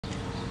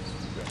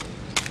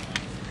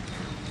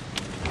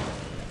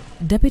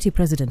Deputy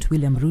President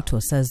William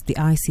Ruto says the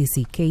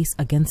ICC case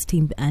against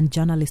him and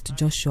journalist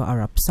Joshua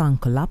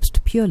Arap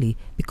collapsed purely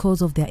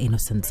because of their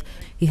innocence.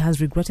 He has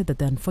regretted that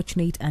the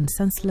unfortunate and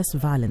senseless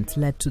violence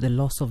led to the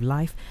loss of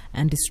life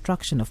and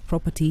destruction of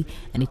property,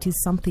 and it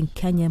is something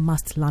Kenya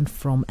must learn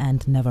from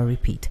and never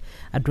repeat.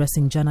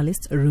 Addressing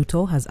journalists,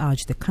 Ruto has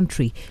urged the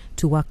country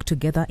to work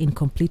together in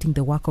completing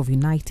the work of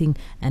uniting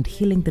and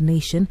healing the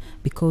nation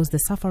because the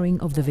suffering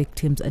of the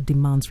victims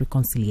demands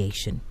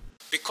reconciliation.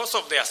 Because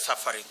of their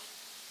suffering,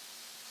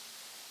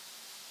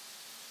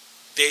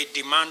 they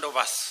demand of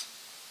us,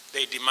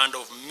 they demand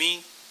of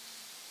me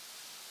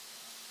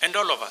and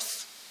all of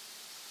us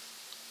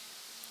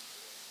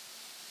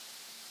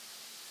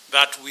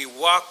that we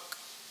work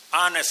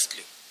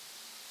earnestly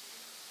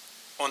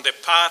on the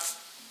path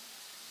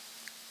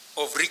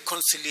of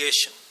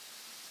reconciliation,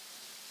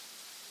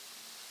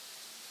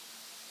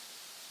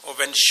 of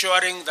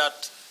ensuring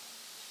that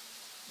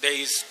there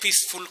is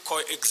peaceful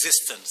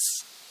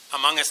coexistence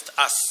amongst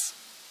us,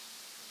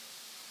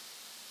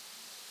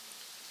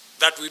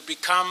 that we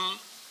become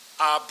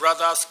our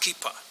brother's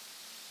keeper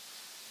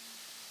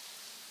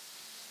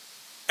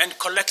and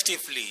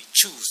collectively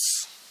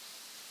choose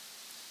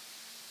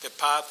the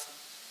path,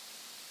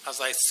 as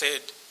I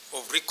said,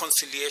 of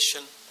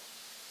reconciliation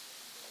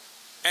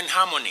and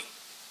harmony,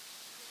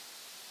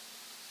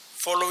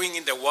 following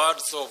in the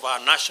words of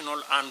our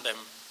national anthem,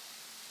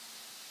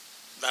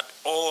 that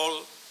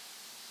all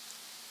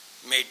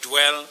may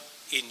dwell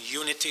in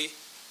unity,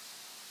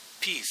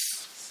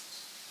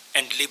 peace,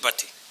 and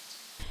liberty.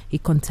 He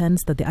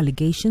contends that the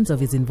allegations of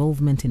his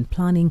involvement in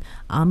planning,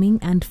 arming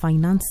and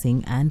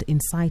financing and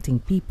inciting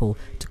people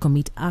to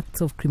commit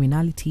acts of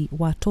criminality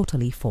were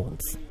totally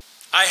false.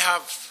 I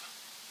have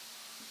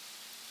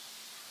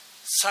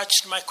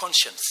searched my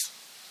conscience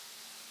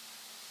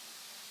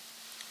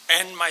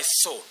and my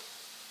soul,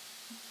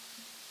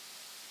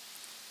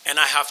 and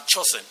I have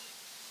chosen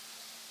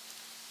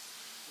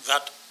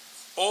that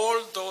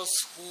all those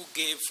who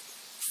gave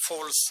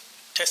false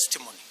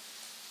testimony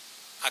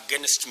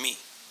against me,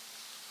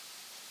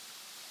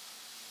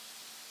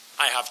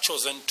 I have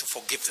chosen to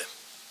forgive them.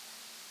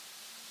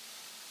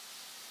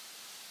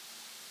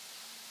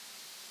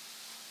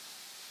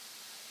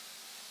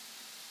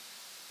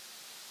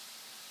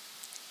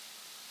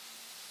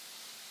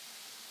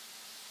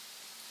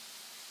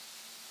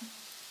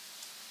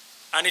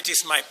 And it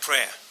is my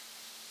prayer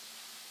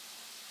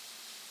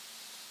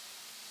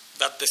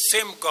that the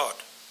same God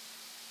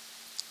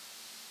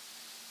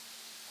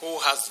who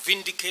has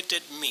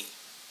vindicated me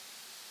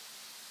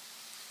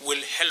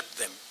will help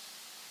them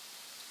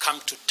come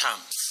to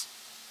terms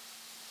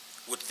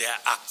with their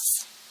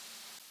acts.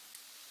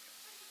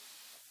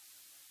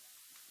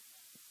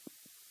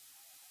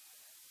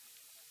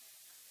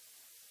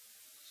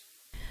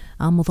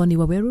 I'm Muthoni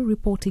Waweru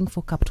reporting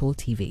for Capital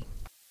TV.